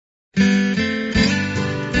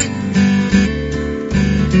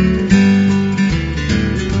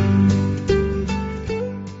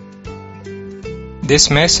This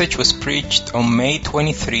message was preached on May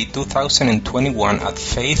 23, 2021 at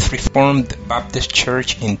Faith Reformed Baptist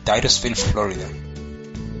Church in Titusville, Florida.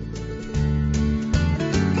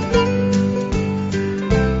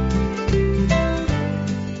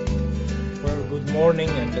 Well, good morning,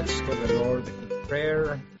 and let's go to the Lord in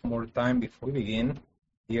prayer one more time before we begin.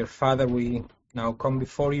 Dear Father, we now come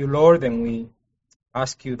before you, Lord, and we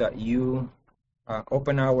ask you that you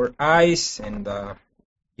open our eyes and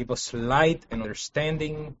give us light and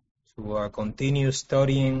understanding to continue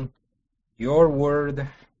studying your word.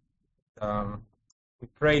 We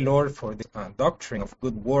pray, Lord, for the doctrine of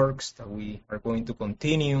good works that we are going to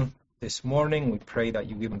continue this morning. We pray that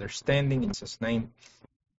you give understanding. In Jesus' name,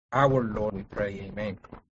 our Lord, we pray. Amen.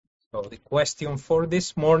 So the question for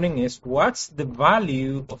this morning is, what's the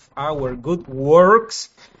value of our good works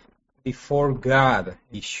before God?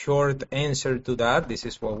 The short answer to that, this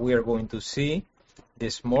is what we are going to see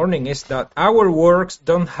this morning, is that our works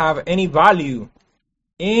don't have any value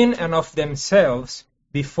in and of themselves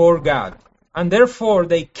before God, and therefore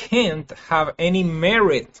they can't have any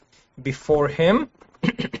merit before Him.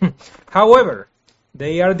 However,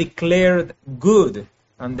 they are declared good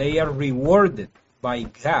and they are rewarded by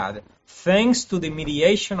God thanks to the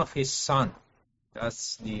mediation of His Son.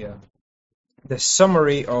 That's the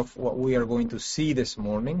summary of what we are going to see this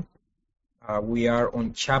morning. We are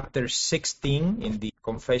on chapter 16 in the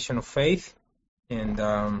Confession of Faith, and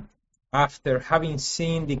after having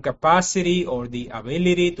seen the capacity or the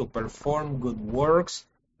ability to perform good works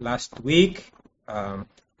last week,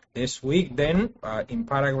 this week then, in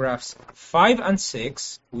paragraphs 5 and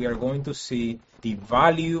 6, we are going to see the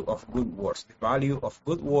value of good works. The value of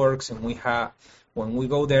good works, and when we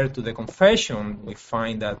go there to the confession, we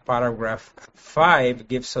find that paragraph 5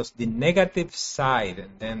 gives us the negative side,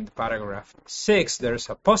 and then paragraph 6, there's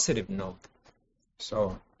a positive note.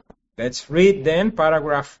 So let's read then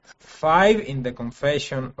paragraph 5 in the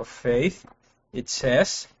Confession of Faith. It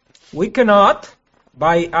says, "We cannot,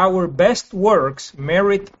 by our best works,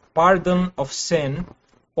 merit pardon of sin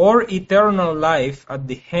or eternal life at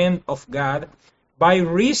the hand of God, by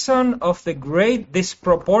reason of the great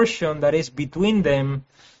disproportion that is between them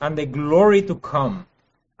and the glory to come,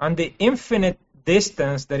 and the infinite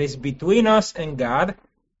distance that is between us and God,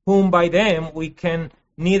 whom by them we can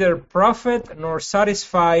neither profit nor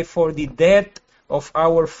satisfy for the debt of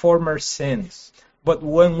our former sins. But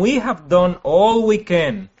when we have done all we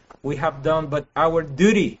can, we have done but our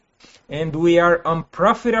duty, and we are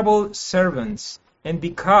unprofitable servants. And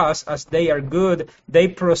because, as they are good, they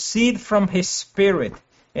proceed from His Spirit,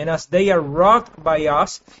 and as they are wrought by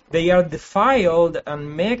us, they are defiled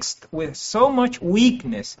and mixed with so much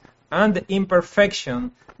weakness and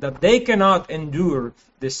imperfection that they cannot endure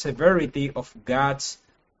the severity of God's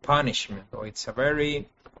punishment." So it's a very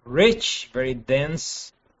rich, very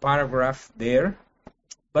dense paragraph there.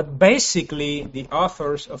 But basically, the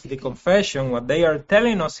authors of the confession, what they are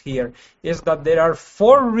telling us here is that there are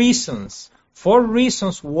four reasons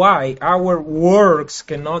why our works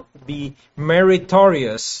cannot be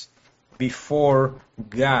meritorious before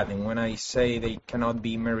God. And when I say they cannot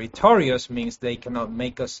be meritorious, means they cannot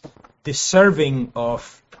make us deserving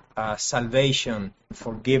of salvation,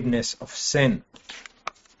 forgiveness of sin.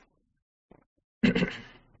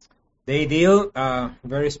 They deal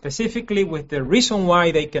very specifically with the reason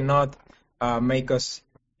why they cannot make us,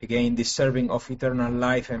 again, deserving of eternal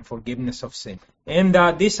life and forgiveness of sin. And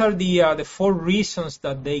these are the four reasons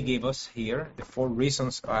that they give us here. The four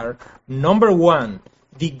reasons are, number one,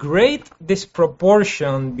 the great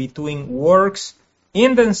disproportion between works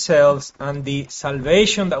in themselves and the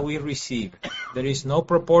salvation that we receive. There is no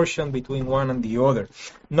proportion between one and the other.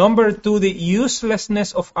 Number two, the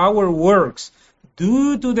uselessness of our works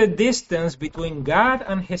due to the distance between God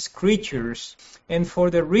and His creatures, and for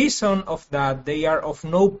the reason of that, they are of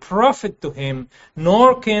no profit to Him,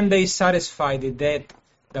 nor can they satisfy the debt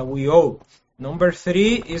that we owe. Number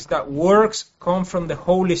three is that works come from the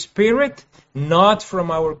Holy Spirit, not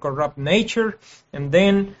from our corrupt nature. And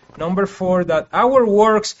then number four, that our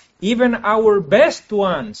works, even our best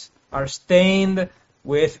ones, are stained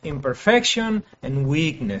with imperfection and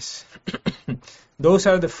weakness. Those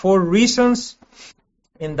are the four reasons.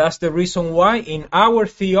 And that's the reason why in our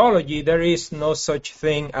theology there is no such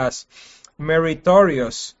thing as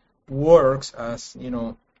meritorious works, as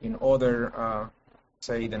in other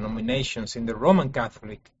denominations. In the Roman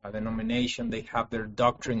Catholic denomination, they have their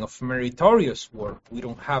doctrine of meritorious work. We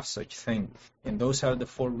don't have such thing. And those are the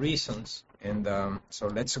four reasons. And so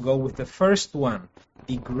let's go with the first one.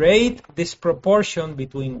 The great disproportion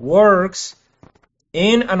between works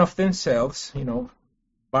in and of themselves,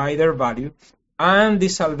 by their value, and the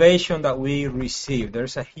salvation that we receive.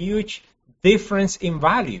 There's a huge difference in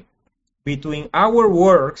value between our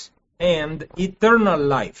works and eternal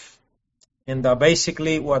life. And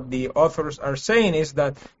basically what the authors are saying is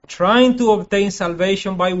that trying to obtain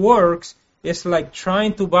salvation by works is like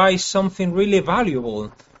trying to buy something really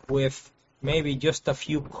valuable with maybe just a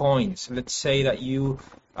few coins. Let's say that you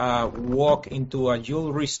walk into a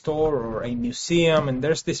jewelry store or a museum, and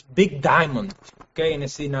there's this big diamond, okay, and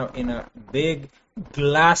it's in a big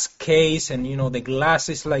glass case, and the glass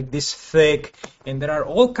is like this thick, and there are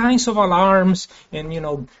all kinds of alarms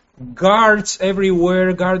and guards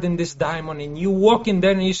everywhere guarding this diamond, and you walk in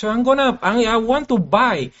there and you say, I want to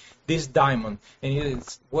buy this diamond, and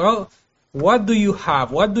it's, well, what do you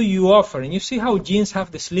have? What do you offer? And you see how jeans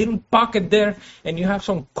have this little pocket there, and you have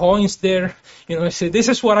some coins there. I say, this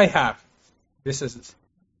is what I have. It's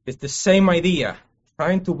the same idea,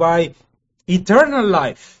 trying to buy eternal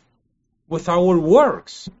life with our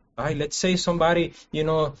works. Right? Let's say somebody,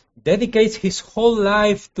 dedicates his whole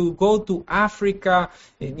life to go to Africa,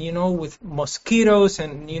 with mosquitoes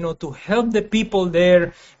and, to help the people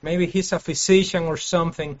there. Maybe he's a physician or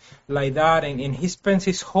something like that, and he spends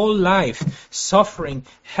his whole life suffering,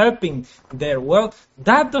 helping there. Well,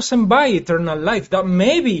 that doesn't buy eternal life. That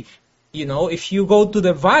maybe, if you go to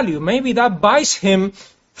the value, maybe that buys him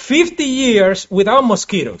 50 years without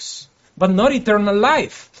mosquitoes, but not eternal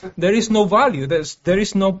life. There is no value. There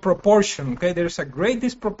is no proportion. Okay, there is a great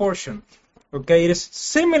disproportion. Okay, it is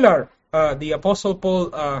similar. The Apostle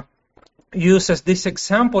Paul uses this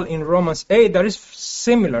example in Romans 8. That is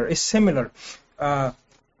similar. It's similar.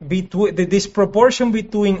 Between the disproportion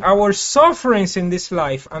between our sufferings in this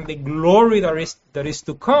life and the glory that is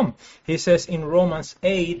to come. He says in Romans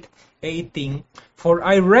 8:18, "For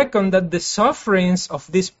I reckon that the sufferings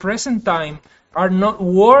of this present time are not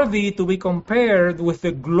worthy to be compared with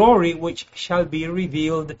the glory which shall be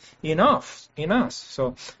revealed in us.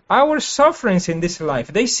 So our sufferings in this life,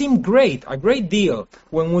 they seem great, a great deal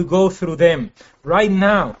when we go through them right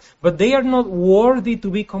now, but they are not worthy to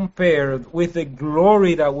be compared with the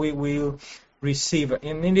glory that we will receive.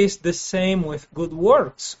 And it is the same with good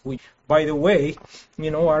works, which, by the way,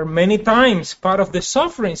 are many times part of the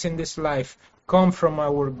sufferings in this life come from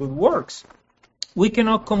our good works. We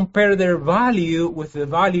cannot compare their value with the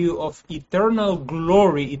value of eternal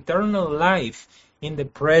glory, eternal life in the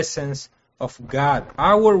presence of God.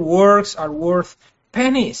 Our works are worth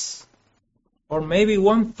pennies, or maybe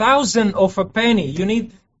 1,000 of a penny. You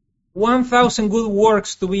need 1,000 good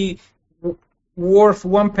works to be worth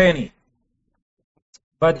 1 penny.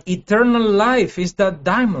 But eternal life is that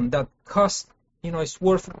diamond that costs, it's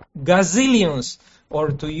worth gazillions,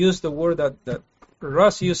 or to use the word that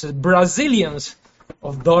Russ uses, Brazilians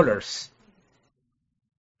of dollars.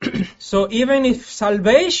 So even if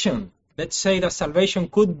salvation, let's say that salvation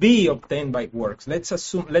could be obtained by works. Let's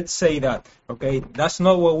say that, okay, that's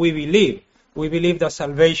not what we believe. We believe that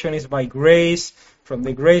salvation is by grace, from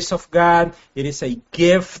the grace of God. It is a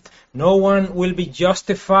gift. No one will be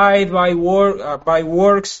justified by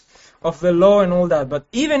works of the law and all that. But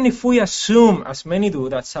even if we assume, as many do,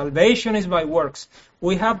 that salvation is by works,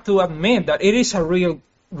 we have to admit that it is a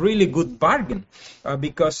really good bargain,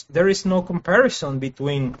 because there is no comparison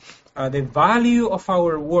between the value of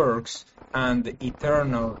our works and the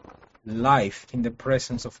eternal life in the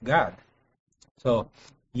presence of God. So,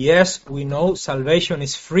 yes, we know salvation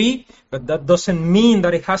is free, but that doesn't mean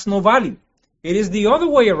that it has no value. It is the other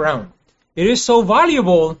way around. It is so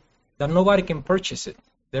valuable that nobody can purchase it.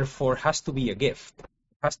 Therefore, it has to be a gift. It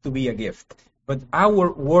has to be a gift. But our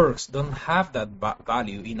works don't have that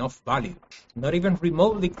enough value, not even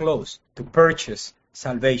remotely close to purchase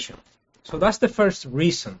salvation. So that's the first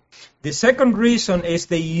reason. The second reason is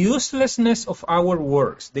the uselessness of our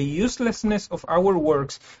works. The uselessness of our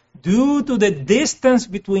works due to the distance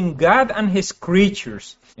between God and His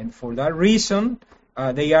creatures. And for that reason,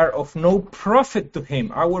 they are of no profit to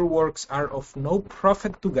Him. Our works are of no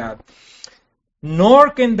profit to God,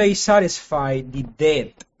 nor can they satisfy the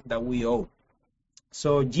debt that we owe.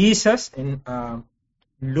 So Jesus, in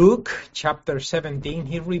Luke chapter 17,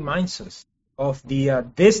 he reminds us of the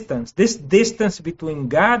this distance between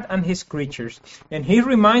God and His creatures. And he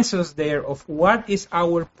reminds us there of what is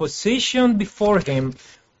our position before Him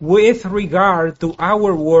with regard to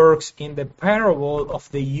our works in the parable of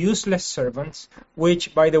the useless servants,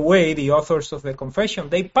 which, by the way, the authors of the confession,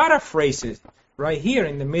 they paraphrase it. Right here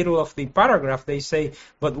in the middle of the paragraph, they say,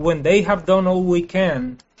 but when they have done all we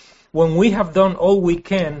can, when we have done all we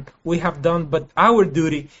can, we have done but our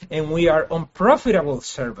duty, and we are unprofitable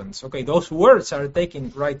servants. Okay, those words are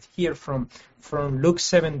taken right here from Luke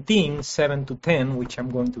 17, 7 to 10, which I'm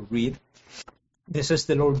going to read. This is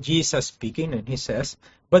the Lord Jesus speaking, and he says,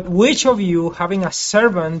 "But which of you, having a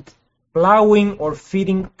servant plowing or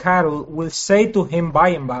feeding cattle, will say to him by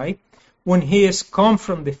and by, when he is come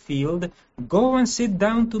from the field, go and sit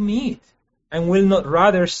down to meat? And will not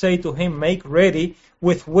rather say to him, make ready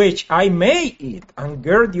with which I may eat, and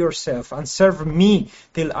gird yourself, and serve me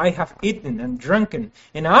till I have eaten and drunken,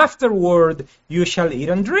 and afterward you shall eat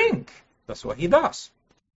and drink?" That's what he does.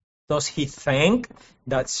 Does he thank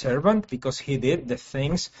that servant because he did the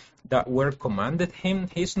things that were commanded him?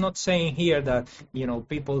 He's not saying here that,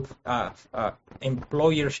 people,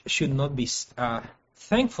 employers should not be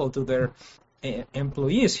thankful to their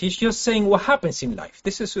employees. He's just saying what happens in life.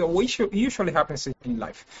 This is what usually happens in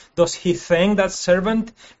life. Does he thank that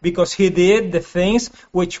servant because he did the things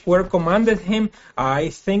which were commanded him? I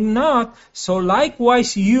think not. So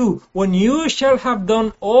likewise you, when you shall have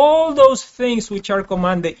done all those things which are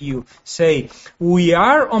commanded you, say, we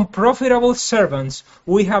are unprofitable servants.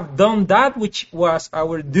 We have done that which was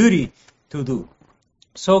our duty to do.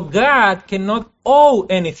 So God cannot owe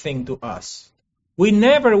anything to us. We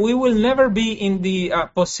will never be in the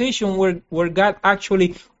position where God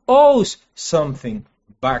actually owes something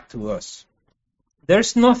back to us.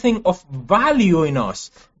 There's nothing of value in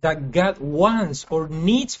us that God wants or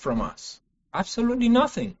needs from us. Absolutely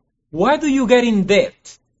nothing. Why do you get in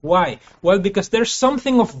debt? Why? Well, because there's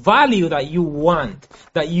something of value that you want,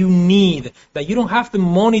 that you need, that you don't have the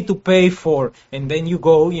money to pay for, and then you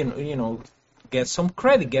go, get some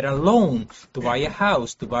credit, get a loan to buy a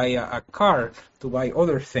house, to buy a car, to buy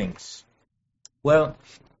other things. Well,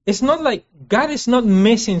 it's not like God is not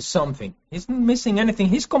missing something. He's not missing anything.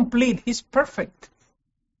 He's complete. He's perfect.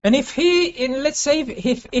 And let's say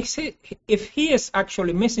if he is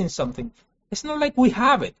actually missing something, it's not like we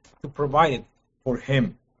have it to provide it for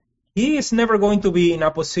him. He is never going to be in a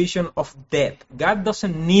position of debt. God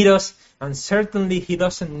doesn't need us, and certainly he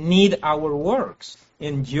doesn't need our works.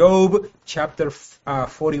 In Job chapter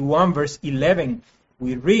 41, verse 11,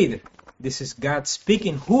 we read, this is God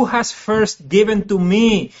speaking, "Who has first given to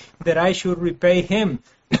me that I should repay him?"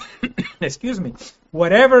 Excuse me.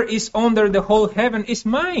 "Whatever is under the whole heaven is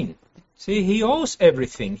mine." See, he owes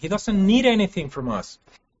everything. He doesn't need anything from us.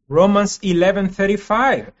 Romans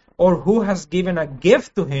 11:35, "Or who has given a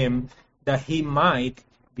gift to him that he might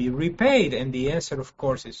be repaid?" And the answer, of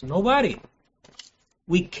course, is nobody.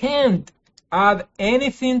 We can't add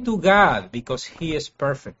anything to God because he is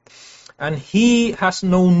perfect. And he has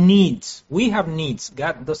no needs. We have needs.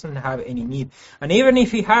 God doesn't have any need. And even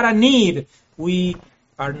if he had a need, we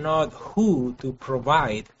are not who to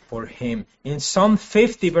provide for him. In Psalm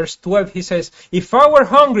 50, verse 12, he says, "If I were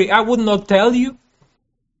hungry, I would not tell you."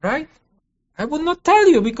 Right? I would not tell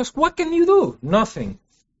you, because what can you do? Nothing.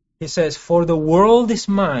 He says, "For the world is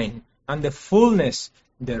mine and the fullness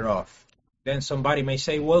thereof." Then somebody may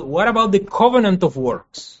say, well, what about the covenant of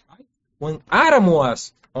works? When Adam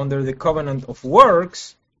was under the covenant of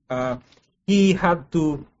works, he had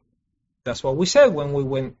to, that's what we said when we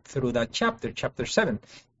went through that chapter 7.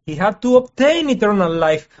 He had to obtain eternal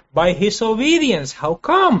life by his obedience. How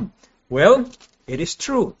come? Well, it is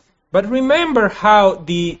true. But remember how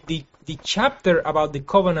the chapter about the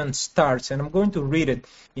covenant starts, and I'm going to read it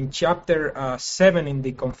in chapter 7 in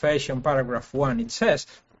the confession, paragraph 1. It says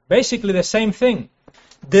basically the same thing.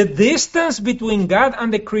 "The distance between God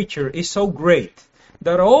and the creature is so great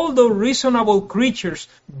that although reasonable creatures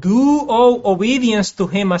do owe obedience to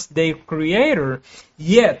him as their creator,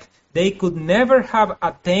 yet they could never have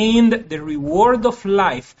attained the reward of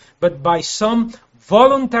life but by some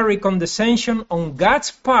voluntary condescension on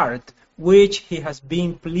God's part, which he has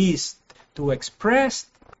been pleased to express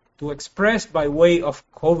by way of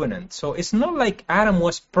covenant." So it's not like Adam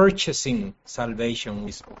was purchasing salvation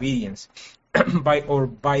with obedience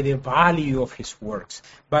by the value of his works,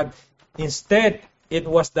 but instead it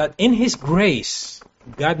was that in his grace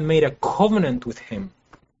God made a covenant with him.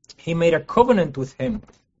 He made a covenant with him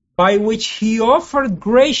by which he offered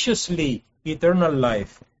graciously eternal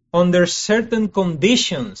life under certain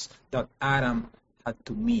conditions that Adam had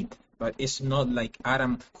to meet. But it's not like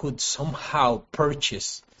Adam could somehow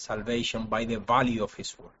purchase salvation by the value of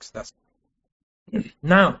his works.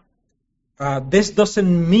 Now, this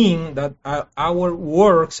doesn't mean that our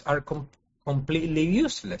works are completely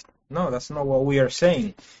useless. No, that's not what we are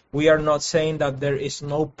saying. We are not saying that there is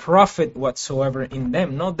no profit whatsoever in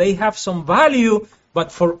them. No, they have some value,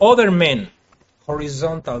 but for other men,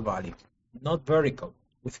 horizontal value, not vertical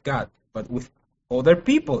with God, but with other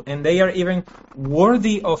people, and they are even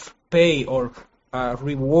worthy of pay or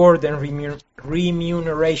reward and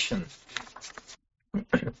remuneration.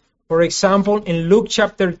 For example, in Luke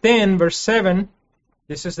chapter 10, verse 7,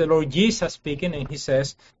 This is the Lord Jesus speaking, and he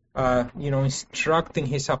says, instructing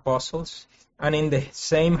his apostles, and in the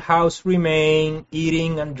same house remain,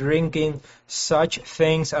 eating and drinking such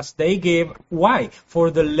things as they give. Why?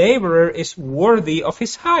 For the laborer is worthy of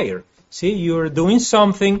his hire. See, you're doing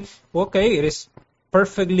something, okay, it is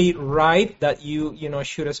perfectly right that you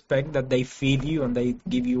should expect that they feed you and they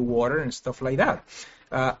give you water and stuff like that.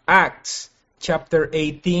 Acts chapter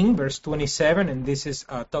 18, verse 27, and this is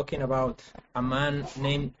talking about a man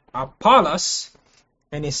named Apollos,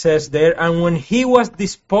 and it says there, and when he was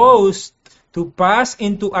disposed to pass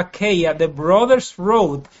into Achaia, the brothers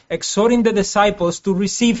wrote, exhorting the disciples to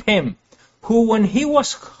receive him, who when he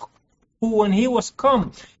was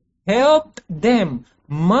come, helped them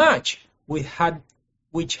much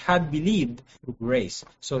which had believed through grace.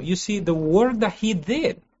 So you see, the work that he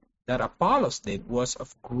did, that Apollos did, was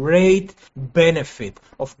of great benefit,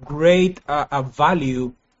 of great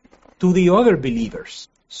value to the other believers.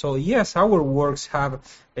 So yes, our works have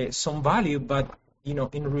some value, but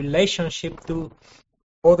in relationship to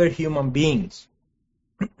other human beings.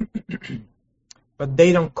 But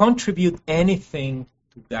they don't contribute anything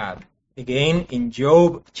to God. Again, in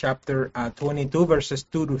Job chapter 22, verses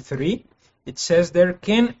 2 to 3, it says there,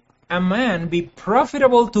 can a man be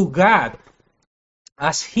profitable to God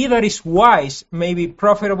as he that is wise may be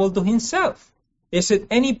profitable to himself? Is it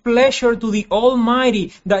any pleasure to the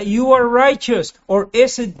Almighty that you are righteous, or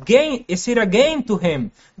is it a gain to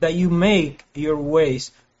him that you make your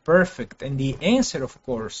ways perfect? And the answer, of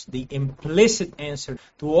course, the implicit answer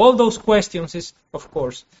to all those questions is, of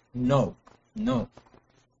course, no.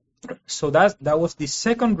 So that was the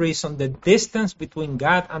second reason, the distance between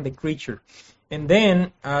God and the creature. And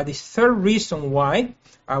then the third reason why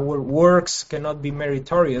our works cannot be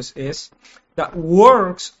meritorious is that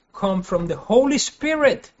works come from the Holy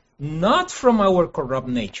Spirit, not from our corrupt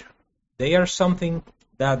nature. They are something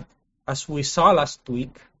that, as we saw last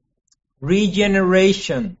week,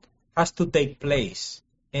 regeneration has to take place.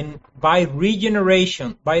 And by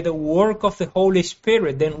regeneration, by the work of the Holy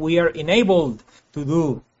Spirit, then we are enabled to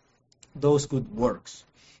do those good works.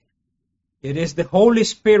 It is the Holy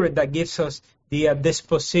Spirit that gives us the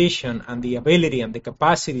disposition and the ability and the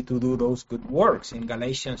capacity to do those good works. In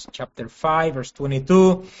Galatians chapter 5, verse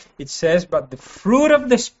 22, it says, but the fruit of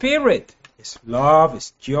the Spirit is love,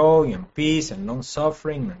 is joy, and peace, and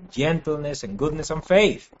long-suffering, and gentleness, and goodness, and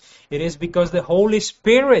faith. It is because the Holy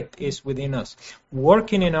Spirit is within us,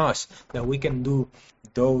 working in us, that we can do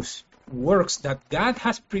those works that God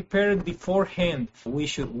has prepared beforehand. We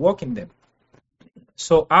should walk in them.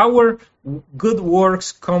 So our good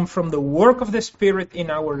works come from the work of the Spirit in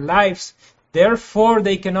our lives. Therefore,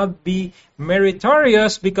 they cannot be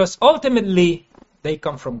meritorious because ultimately they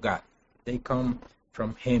come from God. They come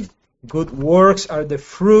from Him. Good works are the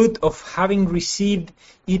fruit of having received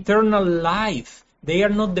eternal life. They are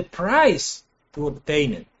not the price to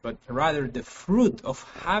obtain it, but rather the fruit of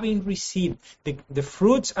having received the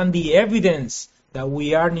fruits and the evidence that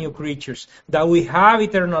we are new creatures, that we have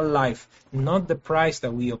eternal life, not the price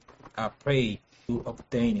that we pay to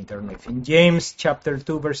obtain eternal life. In James chapter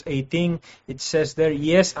 2, verse 18, it says there,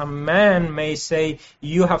 yes, a man may say,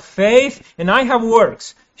 you have faith and I have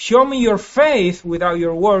works. Show me your faith without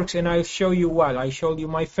your works, and I'll show you what? I show you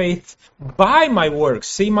my faith by my works.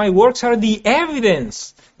 See, my works are the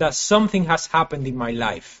evidence that something has happened in my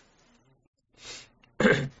life.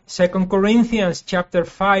 2 Corinthians chapter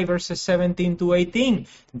 5, verses 17 to 18.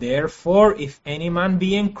 Therefore, if any man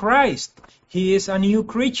be in Christ, he is a new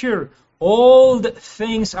creature. Old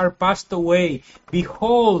things are passed away.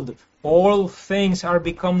 Behold, all things are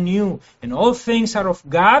become new, and all things are of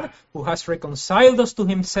God, who has reconciled us to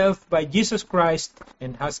himself by Jesus Christ,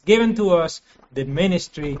 and has given to us the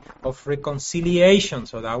ministry of reconciliation.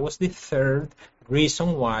 So that was the third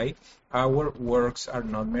reason why our works are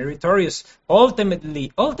not meritorious.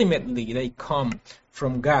 Ultimately, they come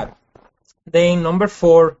from God. Then, number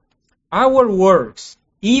 4, our works,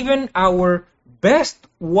 even our best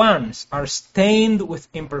ones, are stained with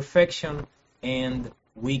imperfection and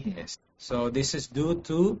weakness. So this is due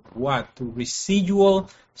to what? To residual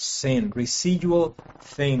sin, residual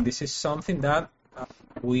thing. This is something that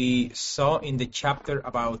we saw in the chapter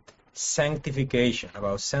about sanctification.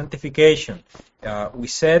 We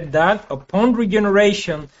said that upon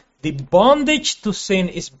regeneration, the bondage to sin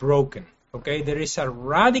is broken. Okay, there is a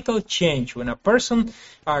radical change when a person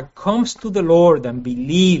comes to the Lord and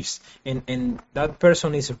believes, and that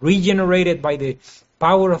person is regenerated by the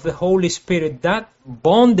power of the Holy Spirit. That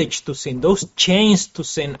bondage to sin, those chains to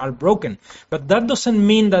sin are broken. But that doesn't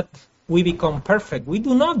mean that we become perfect. We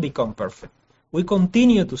do not become perfect. We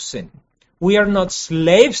continue to sin. We are not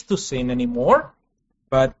slaves to sin anymore.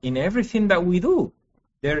 But in everything that we do,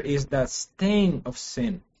 there is that stain of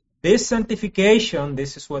sin. This sanctification,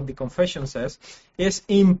 this is what the confession says, is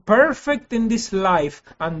imperfect in this life,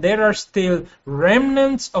 and there are still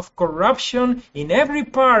remnants of corruption in every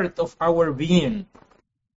part of our being.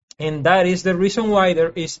 And that is the reason why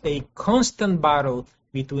there is a constant battle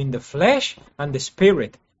between the flesh and the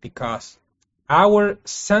spirit, because our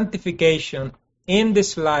sanctification in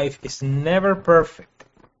this life is never perfect.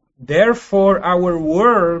 Therefore, our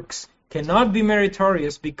works cannot be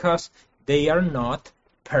meritorious because they are not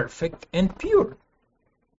perfect and pure.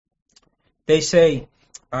 They say,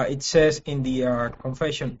 it says in the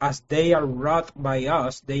confession, as they are wrought by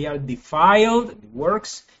us, they are defiled,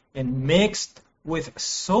 works, and mixed with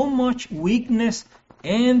so much weakness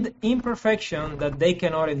and imperfection that they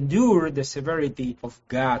cannot endure the severity of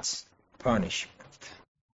God's punishment.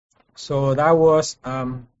 So that was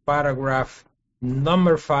paragraph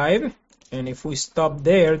number 5. And if we stop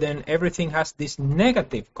there, then everything has this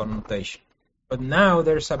negative connotation. But now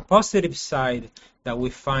there's a positive side that we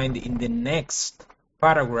find in the next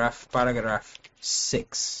paragraph, paragraph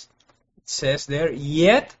 6. It says there,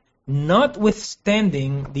 yet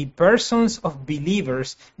notwithstanding the persons of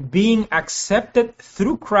believers being accepted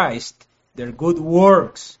through Christ, their good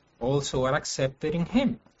works also are accepted in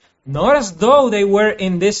him. Not as though they were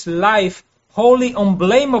in this life wholly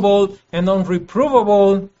unblameable and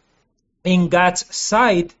unreprovable in God's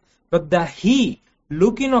sight, but that he,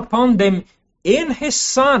 looking upon them in his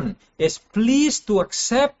Son, is pleased to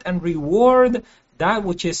accept and reward that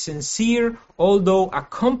which is sincere, although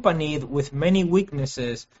accompanied with many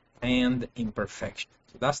weaknesses and imperfections.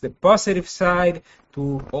 So that's the positive side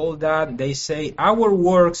to all that. They say our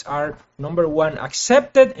works are, number 1,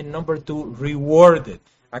 accepted, and number 2, rewarded.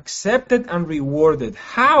 Accepted and rewarded.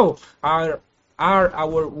 How are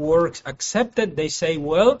our works accepted? They say,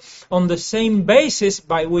 well, on the same basis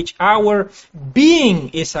by which our being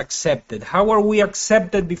is accepted. How are we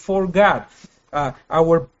accepted before God?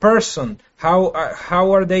 Our person, how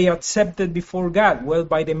are they accepted before God? Well,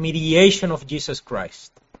 by the mediation of Jesus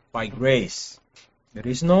Christ, by grace. There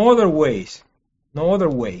is no other ways, no other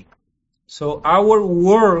way. So our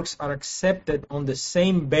works are accepted on the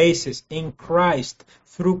same basis in Christ,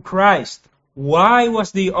 through Christ. Why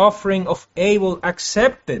was the offering of Abel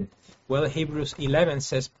accepted? Well, Hebrews 11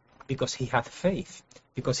 says, because he had faith.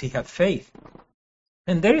 Because he had faith.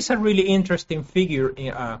 And there is a really interesting figure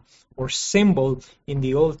or symbol in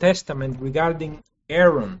the Old Testament regarding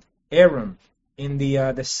Aaron. Aaron in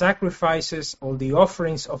the sacrifices or the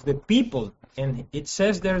offerings of the people. And it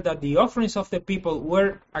says there that the offerings of the people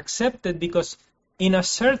were accepted because in a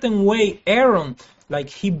certain way Aaron, like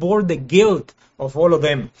he bore the guilt of all of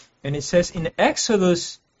them. And it says in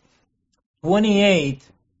Exodus 28,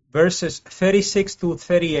 verses 36 to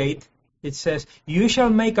 38, it says, you shall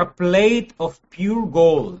make a plate of pure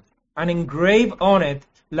gold and engrave on it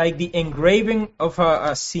like the engraving of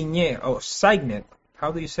a signet or signet.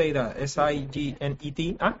 How do you say that?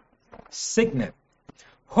 S-I-G-N-E-T? Signet.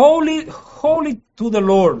 Holy to the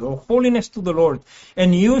Lord, or holiness to the Lord.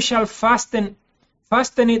 And you shall fasten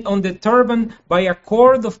it on the turban by a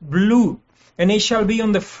cord of blue. And it shall be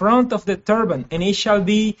on the front of the turban, and it shall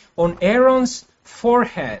be on Aaron's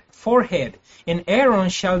forehead. And Aaron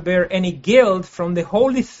shall bear any guilt from the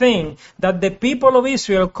holy thing that the people of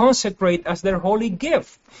Israel consecrate as their holy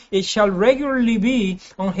gift. It shall regularly be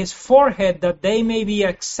on his forehead, that they may be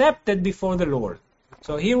accepted before the Lord.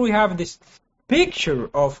 So here we have this picture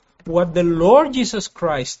of what the Lord Jesus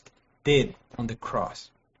Christ did on the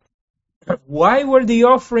cross. Why were the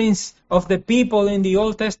offerings of the people in the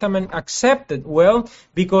Old Testament accepted? Well,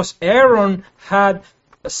 because Aaron had,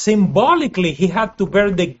 symbolically, he had to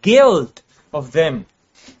bear the guilt of them.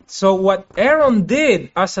 So what Aaron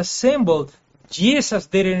did as a symbol, Jesus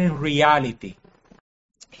did it in reality.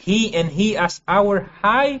 He as our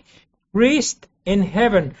high priest in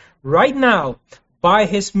heaven, right now, by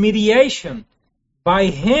his mediation, by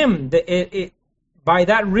him, by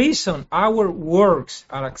that reason, our works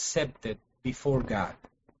are accepted before God.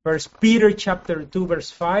 1 Peter chapter 2 verse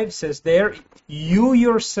 5 says there, you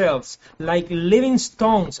yourselves, like living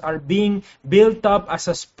stones, are being built up as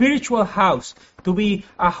a spiritual house, to be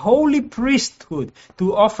a holy priesthood,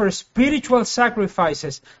 to offer spiritual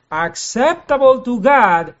sacrifices acceptable to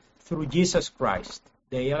God through Jesus Christ.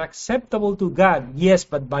 They are acceptable to God, yes,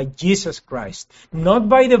 but by Jesus Christ. Not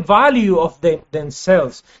by the value of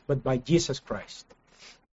themselves, but by Jesus Christ.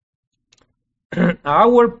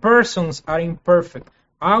 Our persons are imperfect.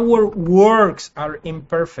 Our works are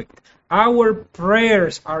imperfect. Our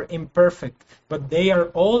prayers are imperfect, but they are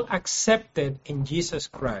all accepted in Jesus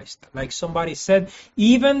Christ. Like somebody said,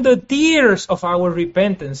 even the tears of our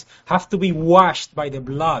repentance have to be washed by the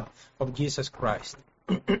blood of Jesus Christ.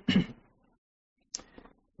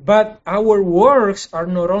 But our works are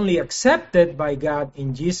not only accepted by God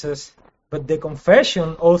in Jesus, but the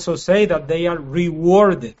confession also say that they are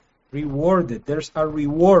rewarded. Rewarded. There's a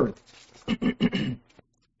reward.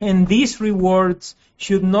 And these rewards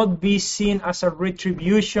should not be seen as a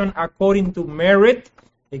retribution according to merit.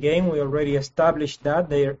 Again, we already established that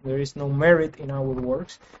there is no merit in our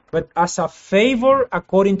works, but as a favor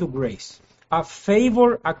according to grace. A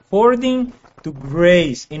favor according to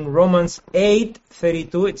grace. In Romans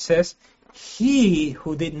 8:32 it says, He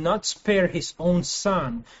who did not spare his own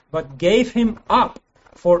son, but gave him up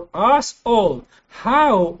for us all,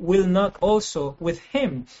 how will not also with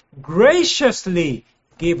him graciously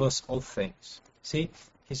give us all things? See,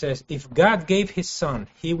 he says, if God gave his son,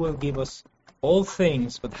 he will give us all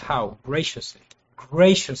things, but how? Graciously.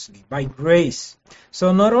 Graciously, by grace.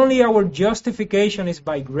 So not only our justification is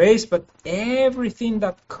by grace, but everything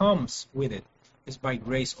that comes with it is by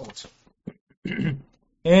grace also.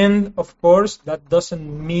 And of course, that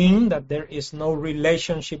doesn't mean that there is no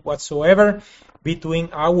relationship whatsoever between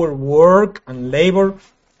our work and labor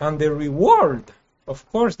and the reward. Of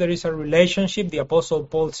course, there is a relationship. The Apostle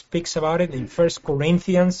Paul speaks about it in 1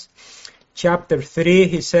 Corinthians chapter 3.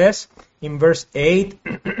 He says in verse 8,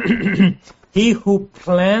 He who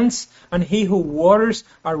plants and he who waters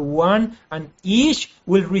are one, and each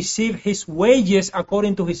will receive his wages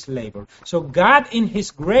according to his labor. So God in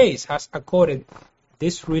his grace has accorded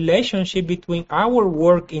this relationship between our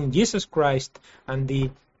work in Jesus Christ and the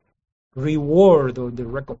reward or the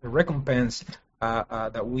recompense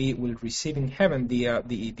that we will receive in heaven,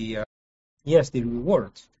 the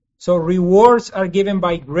rewards. So rewards are given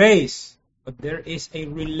by grace, but there is a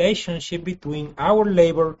relationship between our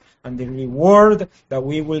labor and the reward that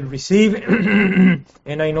we will receive.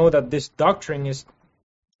 And I know that this doctrine is,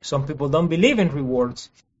 some people don't believe in rewards,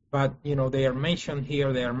 but they are mentioned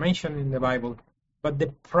here, they are mentioned in the Bible. But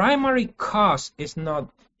the primary cause is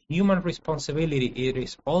not human responsibility, it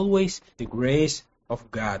is always the grace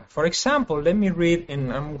of God. For example, let me read,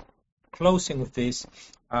 and I'm closing with this,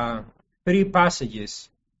 3 passages.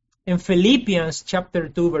 In Philippians chapter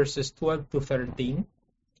 2, verses 12 to 13,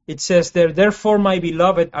 it says there, Therefore, my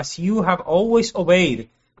beloved, as you have always obeyed,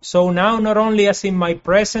 so now not only as in my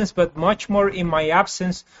presence, but much more in my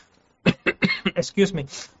absence,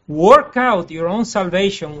 work out your own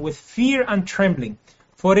salvation with fear and trembling.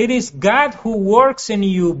 For it is God who works in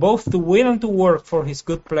you both to will and to work for his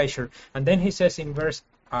good pleasure. And then he says in verse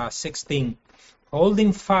 16,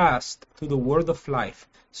 holding fast to the word of life,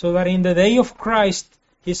 so that in the day of Christ,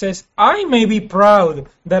 he says, I may be proud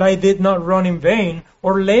that I did not run in vain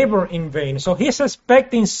or labor in vain. So he's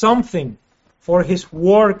expecting something for his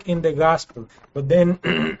work in the gospel. But then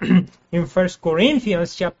in 1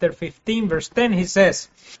 Corinthians chapter 15, verse 10, he says,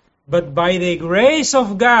 But by the grace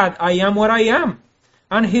of God I am what I am,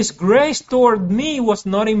 and his grace toward me was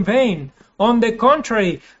not in vain. On the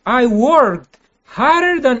contrary, I worked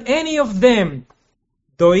harder than any of them,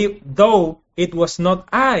 though it was not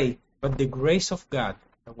I, but the grace of God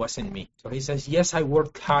that was in me. So he says, yes, I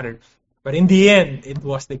worked harder, but in the end, it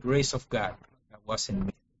was the grace of God that was in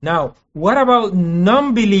me. Now, what about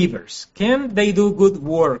non-believers? Can they do good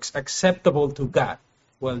works acceptable to God?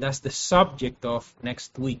 Well, that's the subject of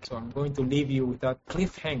next week. So I'm going to leave you with that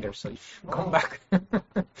cliffhanger, so you come back.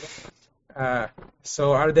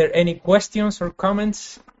 So are there any questions or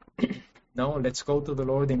comments? No, let's go to the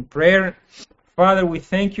Lord in prayer. Father, we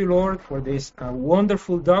thank you, Lord, for this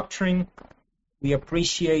wonderful doctrine. We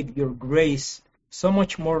appreciate your grace so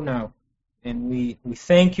much more now. And we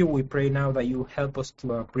thank you. We pray now that you help us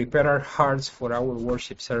to prepare our hearts for our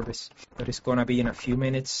worship service that is going to be in a few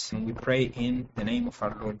minutes. And we pray in the name of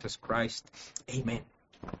our Lord Jesus Christ. Amen.